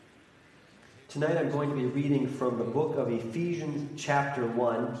Tonight I'm going to be reading from the book of Ephesians chapter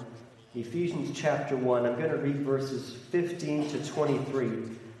 1. Ephesians chapter 1, I'm going to read verses 15 to 23.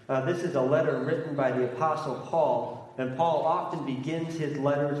 This is a letter written by the Apostle Paul, and Paul often begins his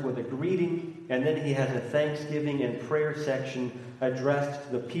letters with a greeting, and then he has a thanksgiving and prayer section addressed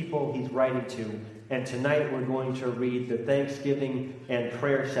to the people he's writing to. And tonight we're going to read the thanksgiving and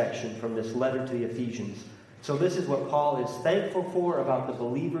prayer section from this letter to the Ephesians. So this is what Paul is thankful for about the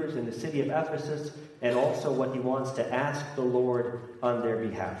believers in the city of Ephesus, and also what he wants to ask the Lord on their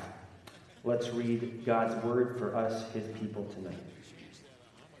behalf. Let's read God's word for us, his people, tonight.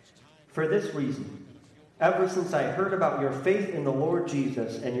 For this reason, ever since I heard about your faith in the Lord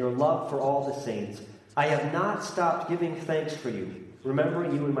Jesus and your love for all the saints, I have not stopped giving thanks for you,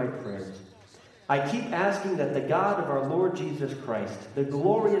 remembering you in my prayers. I keep asking that the God of our Lord Jesus Christ, the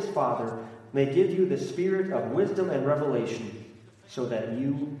glorious Father, may give you the spirit of wisdom and revelation, so that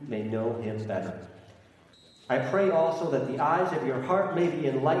you may know him better. I pray also that the eyes of your heart may be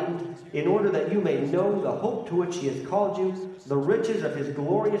enlightened, in order that you may know the hope to which he has called you, the riches of his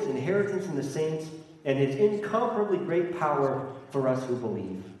glorious inheritance in the saints, and his incomparably great power for us who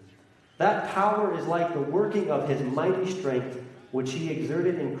believe. That power is like the working of his mighty strength, which he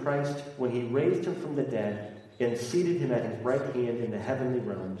exerted in Christ when he raised him from the dead and seated him at his right hand in the heavenly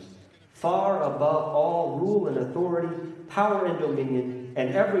realms, far above all rule and authority, power and dominion,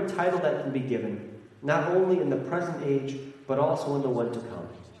 and every title that can be given, not only in the present age, but also in the one to come.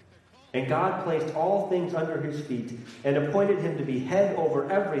 And God placed all things under his feet, and appointed him to be head over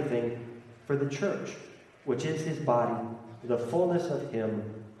everything for the church, which is his body, the fullness of him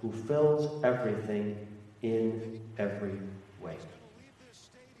who fills everything in every way.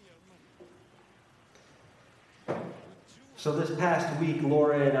 So this past week,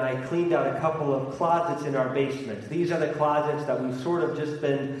 Laura and I cleaned out a couple of closets in our basement. These are the closets that we've sort of just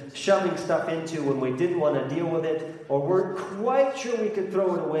been shoving stuff into when we didn't want to deal with it, or weren't quite sure we could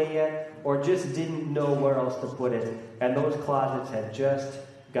throw it away yet, or just didn't know where else to put it. And those closets had just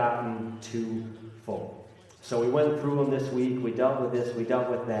gotten too full. So we went through them this week. We dealt with this, we dealt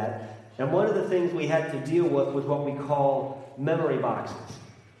with that. And one of the things we had to deal with was what we call memory boxes.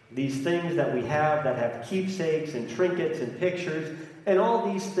 These things that we have that have keepsakes and trinkets and pictures, and all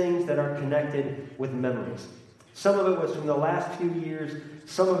these things that are connected with memories. Some of it was from the last few years,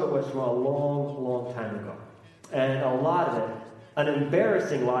 some of it was from a long, long time ago. And a lot of it, an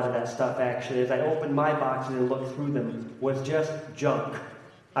embarrassing lot of that stuff actually, as I opened my boxes and looked through them, was just junk.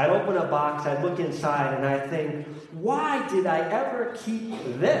 I'd open a box, I'd look inside, and I'd think, why did I ever keep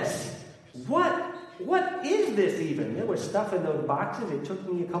this? What is this even? There was stuff in those boxes. It took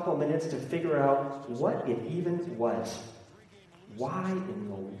me a couple of minutes to figure out what it even was. Why in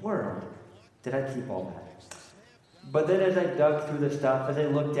the world did I keep all that? But then as I dug through the stuff, as I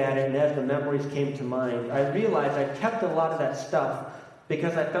looked at it, and as the memories came to mind, I realized I kept a lot of that stuff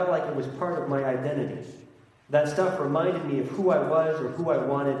because I felt like it was part of my identity. That stuff reminded me of who I was or who I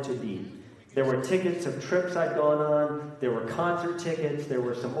wanted to be. There were tickets of trips I'd gone on. There were concert tickets. There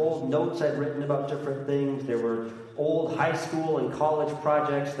were some old notes I'd written about different things. There were old high school and college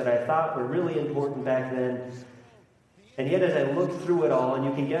projects that I thought were really important back then. And yet as I looked through it all, and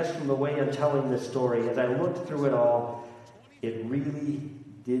you can guess from the way I'm telling this story, as I looked through it all, it really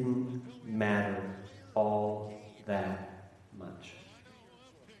didn't matter all that much.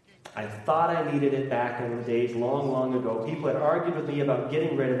 I thought I needed it back in the days long, long ago. People had argued with me about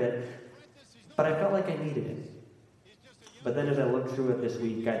getting rid of it, but I felt like I needed it. But then as I looked through it this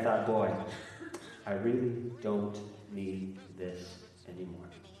week, I thought, boy, I really don't need this anymore.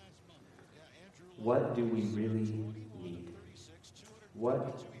 What do we really need?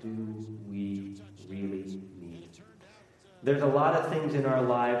 What do we really need? There's a lot of things in our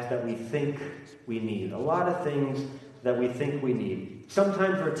lives that we think we need. A lot of things that we think we need.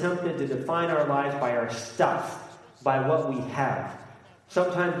 Sometimes we're tempted to define our lives by our stuff, by what we have.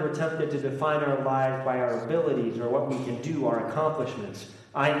 Sometimes we're tempted to define our lives by our abilities or what we can do, our accomplishments.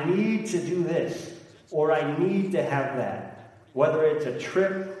 I need to do this, or I need to have that. Whether it's a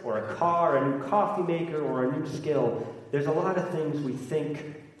trip or a car, a new coffee maker, or a new skill, there's a lot of things we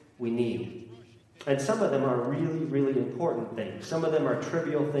think we need. And some of them are really, really important things. Some of them are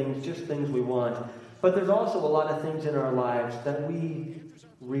trivial things, just things we want. But there's also a lot of things in our lives that we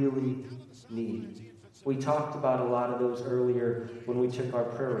really need. We talked about a lot of those earlier when we took our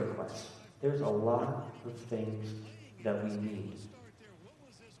prayer requests. There's a lot of things that we need.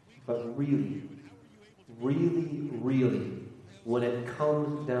 But really, really, really, when it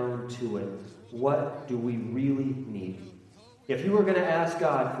comes down to it, what do we really need? If you were going to ask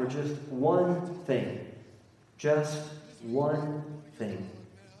God for just one thing,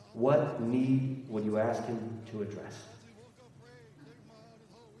 What need would you ask him to address?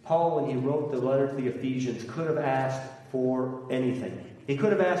 Paul, when he wrote the letter to the Ephesians, could have asked for anything. He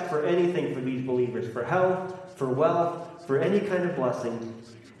could have asked for anything for these believers, for health, for wealth, for any kind of blessing.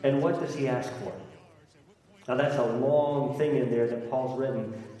 And what does he ask for? Now that's a long thing in there that Paul's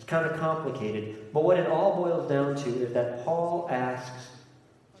written. It's kind of complicated. But what it all boils down to is that Paul asks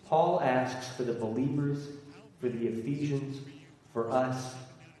for the believers, for the Ephesians, for us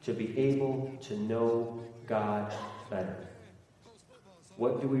to be able to know God better.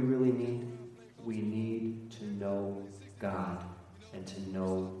 What do we really need? We need to know God and to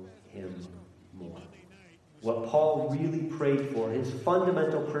know him more. What Paul really prayed for, his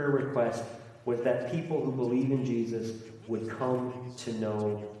fundamental prayer request, was that people who believe in Jesus would come to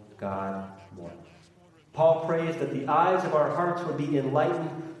know God more. Paul prays that the eyes of our hearts would be enlightened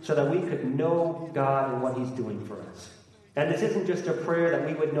so that we could know God and what he's doing for us. And this isn't just a prayer that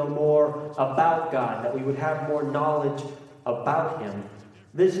we would know more about God, that we would have more knowledge about him.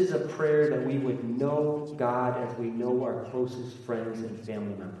 This is a prayer that we would know God as we know our closest friends and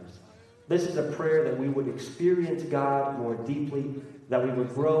family members. This is a prayer that we would experience God more deeply, that we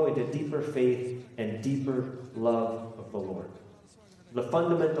would grow into deeper faith and deeper love of the Lord. The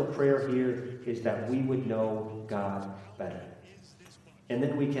fundamental prayer here is that we would know God better. And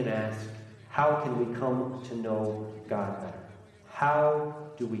then we can ask, how can we come to know God better?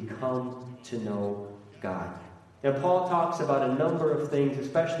 How do we come to know God? And Paul talks about a number of things,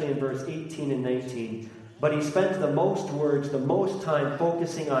 especially in verse 18 and 19. But he spends the most time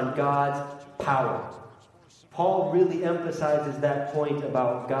focusing on God's power. Paul really emphasizes that point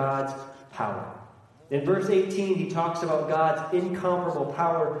about God's power. In verse 18, he talks about God's incomparable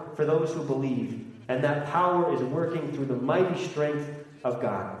power for those who believe. And that power is working through the mighty strength of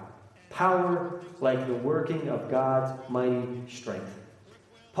God. Power like the working of God's mighty strength.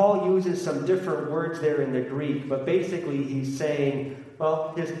 Paul uses some different words there in the Greek, but basically he's saying,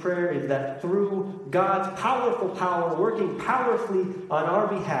 well, his prayer is that through God's powerful power, working powerfully on our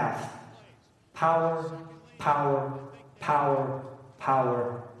behalf, power, power, power,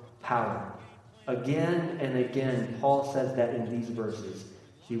 power, power. Again and again, Paul says that in these verses.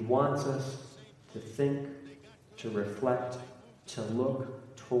 He wants us to think, to reflect, to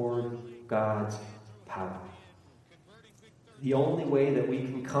look toward God's power. The only way that we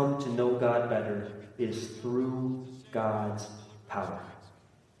can come to know God better is through God's power.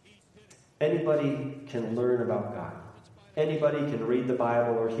 Anybody can learn about God. Anybody can read the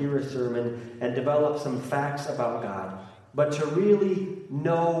Bible or hear a sermon and develop some facts about God. But to really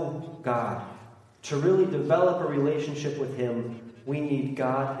know God, to really develop a relationship with him, we need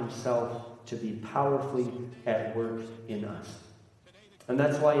God himself to be powerfully at work in us. And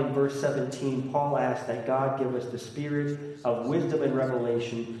that's why in verse 17, Paul asks that God give us the spirit of wisdom and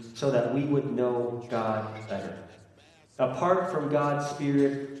revelation so that we would know God better. Apart from God's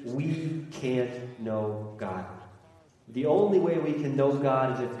Spirit, we can't know God. The only way we can know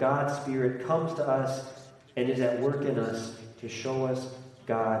God is if God's Spirit comes to us and is at work in us to show us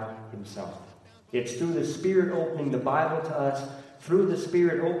God himself. It's through the Spirit opening the Bible to us, through the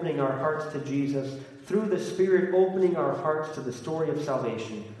Spirit opening our hearts to Jesus, through the Spirit opening our hearts to the story of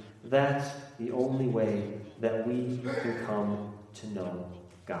salvation. That's the only way that we can come to know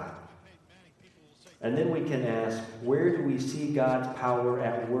God. And then we can ask, where do we see God's power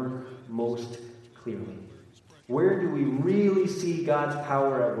at work most clearly? Where do we really see God's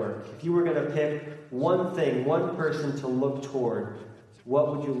power at work? If you were going to pick one thing, one person to look toward,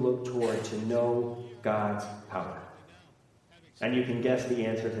 what would you look toward to know God's power? And you can guess the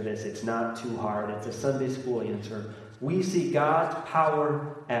answer to this. It's not too hard. It's a Sunday school answer. We see God's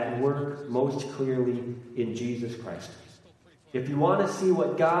power at work most clearly in Jesus Christ. If you want to see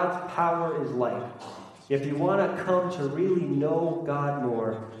what God's power is like, if you want to come to really know God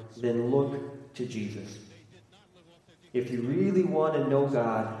more, then look to Jesus. If you really want to know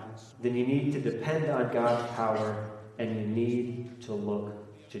God, then you need to depend on God's power, and you need to look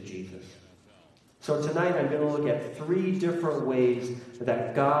to Jesus. So tonight I'm going to look at 3 different ways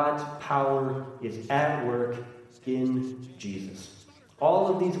that God's power is at work in Jesus. All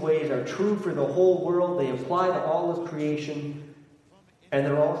of these ways are true for the whole world. They apply to all of creation. And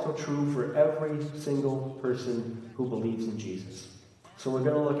they're also true for every single person who believes in Jesus. So we're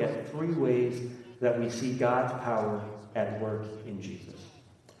going to look at 3 ways that we see God's power at work in Jesus.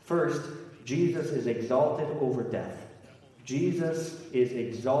 First, Jesus is exalted over death. Jesus is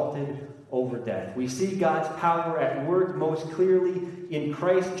exalted over death. We see God's power at work most clearly in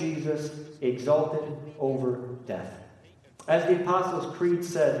Christ Jesus, exalted over death. As the Apostles' Creed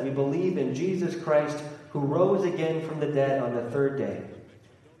says, we believe in Jesus Christ, who rose again from the dead on the 3rd day.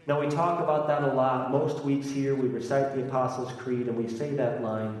 Now, we talk about that a lot. Most weeks here, we recite the Apostles' Creed and we say that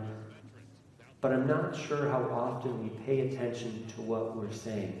line. But I'm not sure how often we pay attention to what we're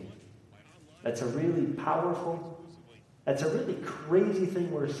saying. That's a really powerful, that's a really crazy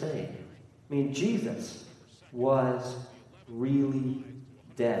thing we're saying. I mean, Jesus was really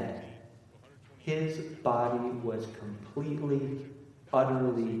dead. His body was completely,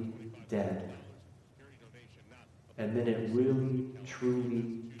 utterly dead. And then it really,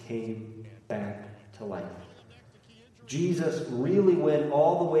 truly came back to life. Jesus really went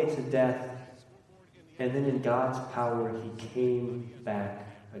all the way to death, and then in God's power, he came back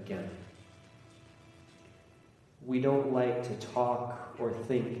again. We don't like to talk or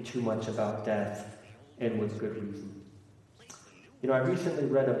think too much about death, and with good reason. You know, I recently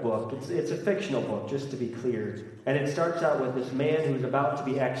read a book. It's a fictional book, just to be clear. And it starts out with this man who's about to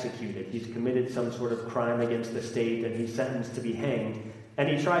be executed. He's committed some sort of crime against the state, and he's sentenced to be hanged. And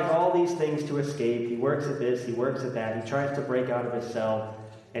he tries all these things to escape. He works at this, he works at that. He tries to break out of his cell,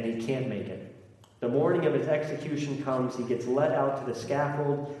 and he can't make it. The morning of his execution comes. He gets led out to the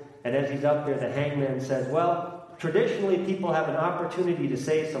scaffold. And as he's up there, the hangman says, well, traditionally people have an opportunity to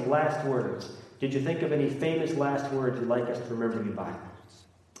say some last words. Did you think of any famous last words you'd like us to remember you by?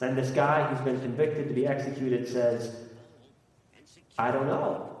 And this guy who's been convicted to be executed says, I don't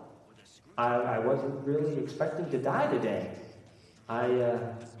know. I wasn't really expecting to die today.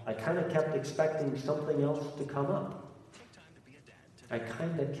 I kind of kept expecting something else to come up. I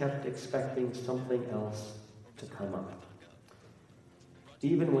kind of kept expecting something else to come up.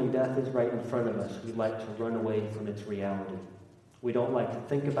 Even when death is right in front of us, we like to run away from its reality. We don't like to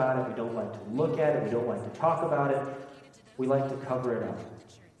think about it. We don't like to look at it. We don't like to talk about it. We like to cover it up.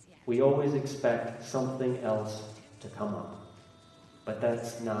 We always expect something else to come up. But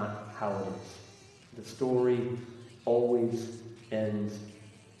that's not how it is. The story always ends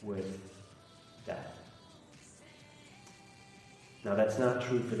with death. Now, that's not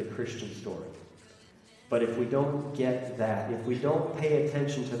true for the Christian story. But if we don't get that, if we don't pay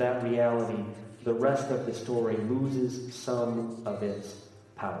attention to that reality, the rest of the story loses some of its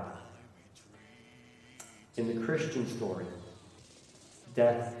power. In the Christian story,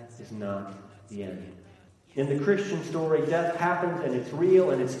 death is not the end. In the Christian story, death happens and it's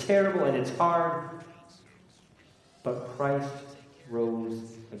real and it's terrible and it's hard. But Christ rose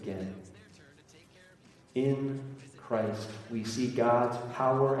again. In Christ, we see God's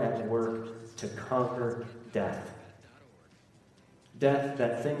power at work to conquer death. Death,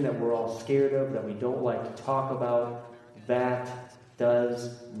 that thing that we're all scared of, that we don't like to talk about, that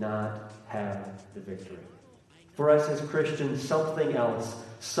does not have the victory. For us as Christians, something else,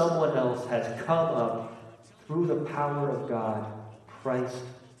 someone else has come up through the power of God. Christ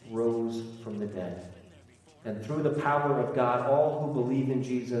rose from the dead. And through the power of God, all who believe in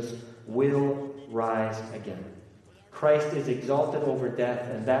Jesus will rise again. Christ is exalted over death,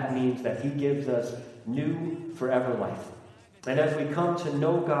 and that means that he gives us new forever life. And as we come to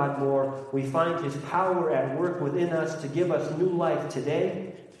know God more, we find his power at work within us to give us new life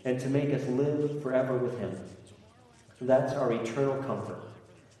today and to make us live forever with him. That's our eternal comfort.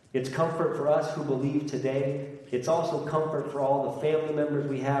 It's comfort for us who believe today. It's also comfort for all the family members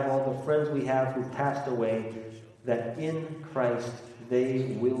we have, all the friends we have who've passed away, that in Christ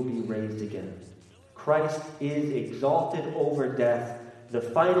they will be raised again. Christ is exalted over death. The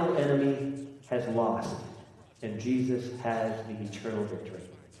final enemy has lost. And Jesus has the eternal victory.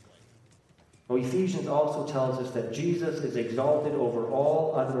 Well, Ephesians also tells us that Jesus is exalted over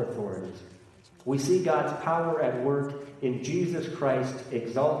all other authorities. We see God's power at work in Jesus Christ,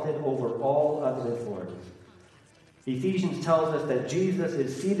 exalted over all other authorities. Ephesians tells us that Jesus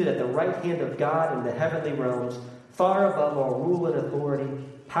is seated at the right hand of God in the heavenly realms, far above all rule and authority,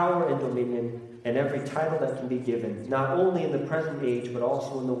 power and dominion, and every title that can be given, not only in the present age, but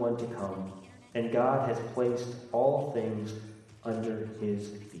also in the one to come. And God has placed all things under his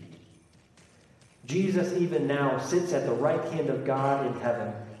feet. Jesus even now sits at the right hand of God in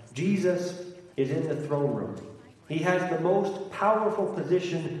heaven. Jesus is in the throne room. He has the most powerful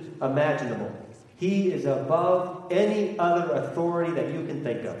position imaginable. He is above any other authority that you can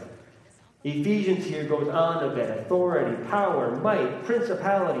think of. Ephesians here goes on a bit. Authority, power, might,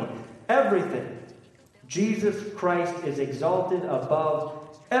 principality, everything. Jesus Christ is exalted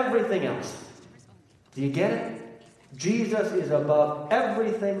above everything else. Do you get it? Jesus is above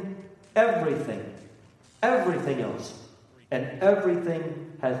everything else. And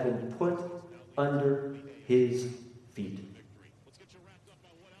everything has been put under his feet.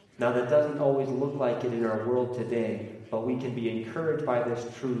 Now, that doesn't always look like it in our world today, but we can be encouraged by this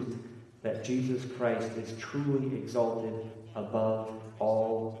truth that Jesus Christ is truly exalted above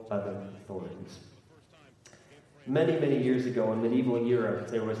all other authorities. Many, many years ago in medieval Europe,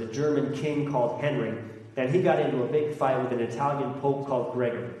 there was a German king called Henry, and he got into a big fight with an Italian pope called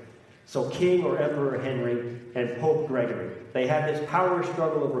Gregory. So King or Emperor Henry and Pope Gregory. They had this power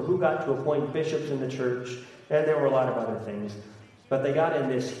struggle over who got to appoint bishops in the church, and there were a lot of other things. But they got in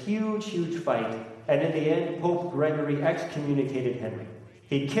this huge, huge fight, and in the end, Pope Gregory excommunicated Henry.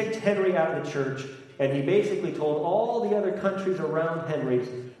 He kicked Henry out of the church, and he basically told all the other countries around Henry's,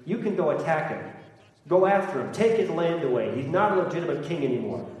 you can go attack him. Go after him. Take his land away. He's not a legitimate king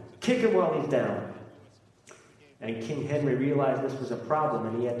anymore. Kick him while he's down. And King Henry realized this was a problem,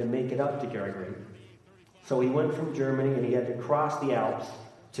 and he had to make it up to Gregory. So he went from Germany, and he had to cross the Alps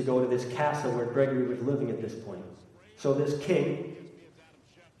to go to this castle where Gregory was living at this point. So this king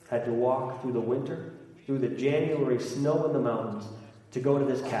had to walk through the winter, through the January snow in the mountains, to go to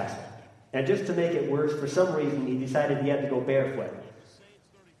this castle. And just to make it worse, for some reason, he decided he had to go barefoot.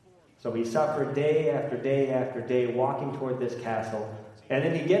 So he suffered day after day after day walking toward this castle. And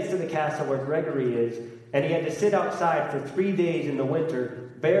then he gets to the castle where Gregory is, and he had to sit outside for 3 days in the winter,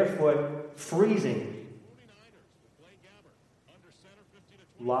 barefoot, freezing.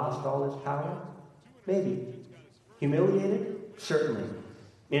 Lost all his power? Maybe. Humiliated? Certainly.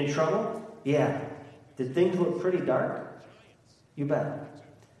 In trouble? Yeah. Did things look pretty dark? You bet.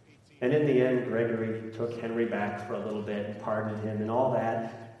 And in the end, Gregory took Henry back for a little bit and pardoned him and all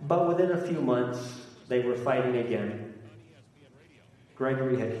that. But within a few months, they were fighting again.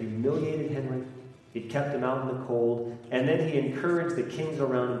 Gregory had humiliated Henry. He'd kept him out in the cold. And then he encouraged the kings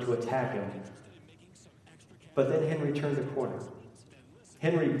around him to attack him. But then Henry turned a corner.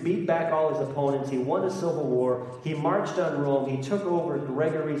 Henry beat back all his opponents. He won a civil war. He marched on Rome. He took over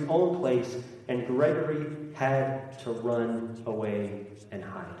Gregory's own place. And Gregory had to run away and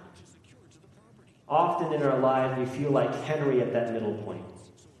hide. Often in our lives, we feel like Henry at that middle point.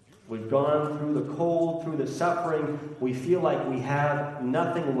 We've gone through the cold, through the suffering. We feel like we have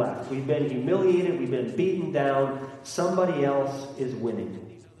nothing left. We've been humiliated. We've been beaten down. Somebody else is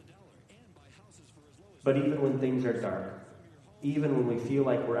winning. But even when things are dark, even when we feel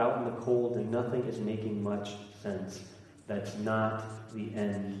like we're out in the cold and nothing is making much sense, that's not the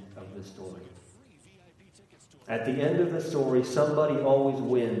end of the story. At the end of the story, somebody always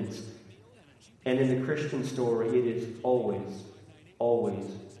wins. And in the Christian story, it is always, always,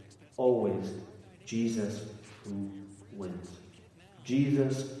 always Jesus who wins.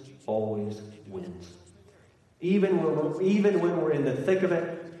 Jesus always wins. Even when we're in the thick of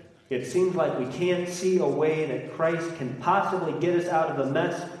it, it seems like we can't see a way that Christ can possibly get us out of the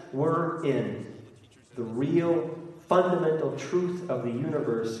mess we're in. The real, fundamental truth of the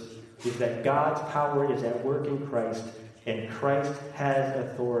universe is that God's power is at work in Christ, and Christ has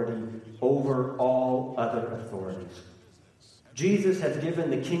authority over all other authorities. Jesus has given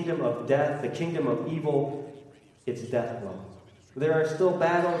the kingdom of death, the kingdom of evil, its death blow. There are still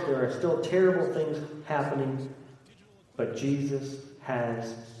battles, there are still terrible things happening, but Jesus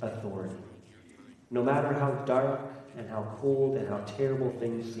has authority. No matter how dark and how cold and how terrible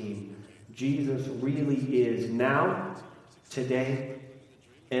things seem, Jesus really is now, today,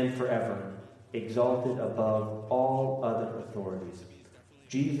 and forever exalted above all other authorities.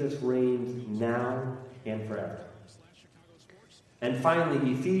 Jesus reigns now and forever. And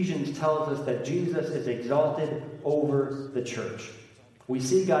finally, Ephesians tells us that Jesus is exalted over the church. We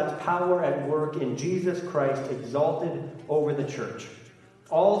see God's power at work in Jesus Christ exalted over the church.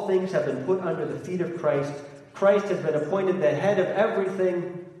 All things have been put under the feet of Christ. Christ has been appointed the head of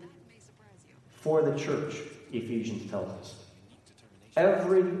everything for the church, Ephesians tells us.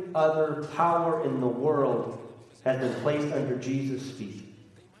 Every other power in the world has been placed under Jesus' feet.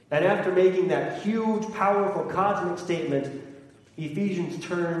 And after making that huge, powerful, cosmic statement, Ephesians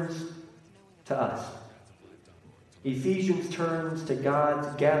turns to us. Ephesians turns to God's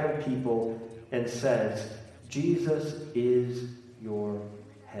gathered people and says, Jesus is your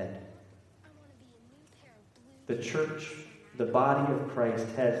head. The church, the body of Christ,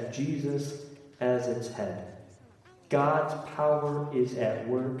 has Jesus as its head. God's power is at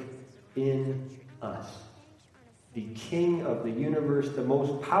work in us. The King of the universe, the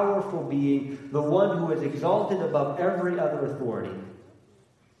most powerful being, the one who is exalted above every other authority.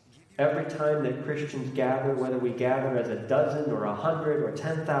 Every time that Christians gather, whether we gather as a dozen or 100 or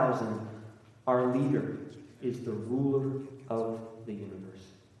 10,000, our leader is the ruler of the universe.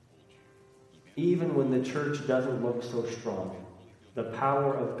 Even when the church doesn't look so strong, the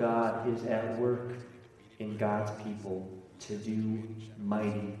power of God is at work in God's people to do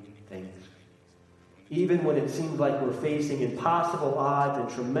mighty things. Even when it seems like we're facing impossible odds and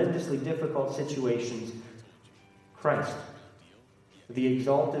tremendously difficult situations, Christ, the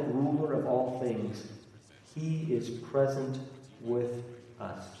exalted ruler of all things, he is present with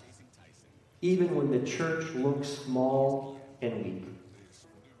us. Even when the church looks small and weak,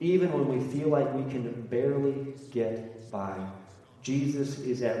 even when we feel like we can barely get by, Jesus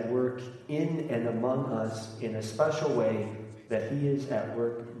is at work in and among us in a special way that he is at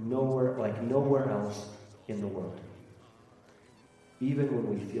work nowhere else in the world. Even when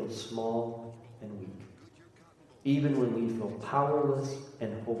we feel small and weak, even when we feel powerless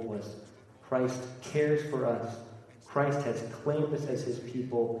and hopeless, Christ cares for us. Christ has claimed us as his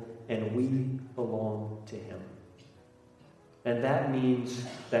people, and we belong to him. And that means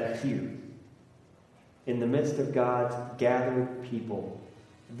that here, in the midst of God's gathered people,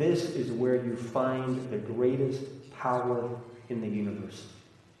 this is where you find the greatest power in the universe.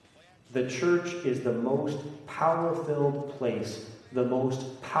 The church is the most power-filled place, the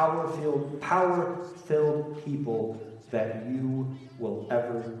most power-filled people that you will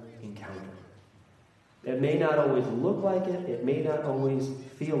ever encounter. It may not always look like it, it may not always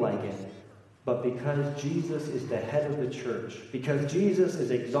feel like it, but because Jesus is the head of the church, because Jesus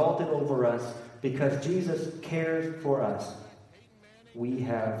is exalted over us, because Jesus cares for us, we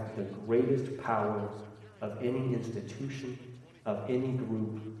have the greatest power of any institution, of any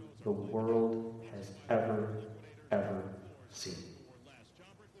group the world has ever seen.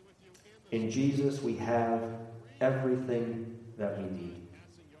 In Jesus, we have everything that we need.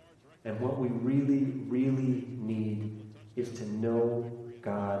 And what we really need is to know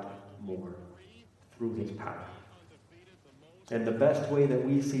God more through his power. And the best way that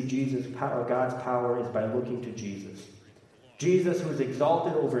we see God's power is by looking to Jesus. Jesus, who is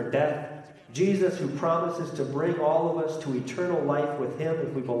exalted over death. Jesus, who promises to bring all of us to eternal life with him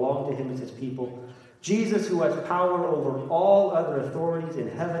if we belong to him as his people. Jesus, who has power over all other authorities in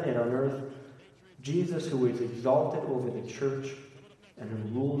heaven and on earth. Jesus, who is exalted over the church and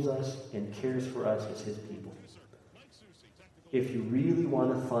who rules us and cares for us as his people. If you really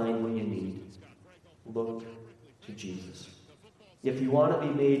want to find what you need, look to Jesus. If you want to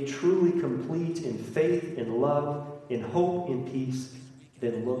be made truly complete in faith, in love, in hope, in peace,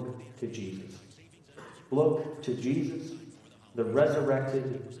 then look to Jesus. Look to Jesus, the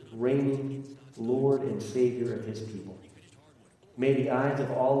resurrected, reigning Lord and Savior of his people. May the eyes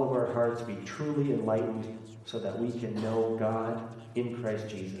of all of our hearts be truly enlightened so that we can know God in Christ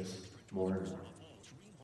Jesus more and more.